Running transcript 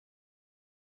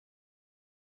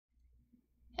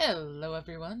Hello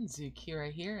everyone,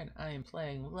 Zukira here, and I am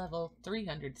playing level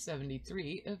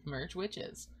 373 of Merge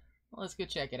Witches. Let's go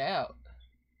check it out.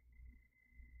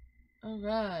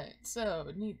 Alright, so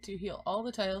need to heal all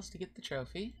the tiles to get the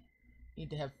trophy. Need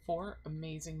to have 4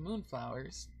 amazing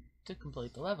moonflowers to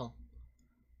complete the level.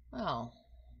 Well,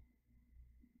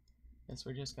 guess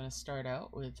we're just going to start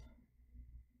out with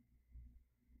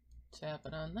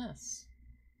tapping on this.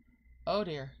 Oh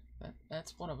dear,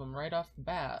 that's one of them right off the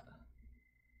bat.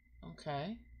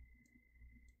 Okay.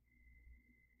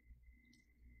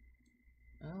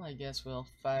 Well, I guess we'll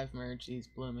 5 merge these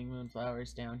blooming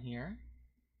moonflowers down here.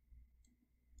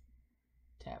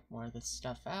 Tap more of this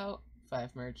stuff out.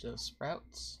 5 merge those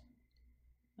sprouts.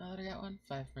 Now that I got one,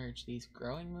 5 merge these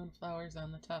growing moonflowers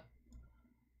on the top.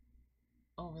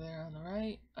 Over there on the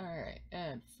right. Alright,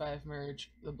 and 5 merge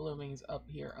the bloomings up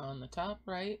here on the top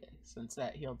right, since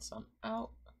that healed some out.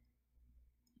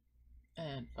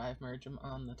 And 5 merge them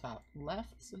on the top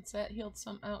left, since that healed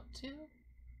some out too.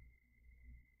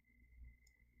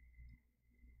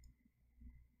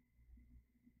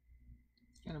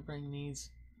 Gonna bring these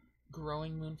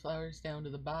growing moonflowers down to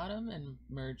the bottom and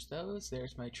merge those.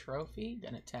 There's my trophy.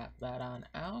 Gonna tap that on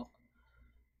out.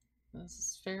 This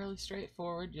is fairly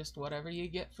straightforward, just whatever you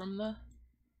get from the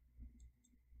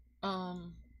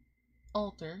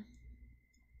altar.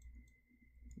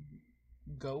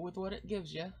 Go with what it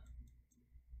gives you.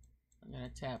 I'm gonna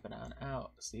tap it on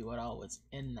out, see what all was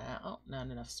in that. Oh, not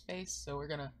enough space, so we're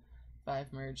gonna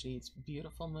 5 merge these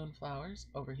beautiful moonflowers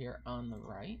over here on the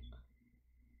right.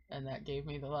 And that gave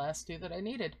me the last 2 that I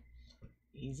needed.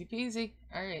 Easy peasy.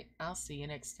 Alright, I'll see you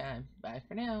next time. Bye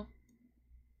for now.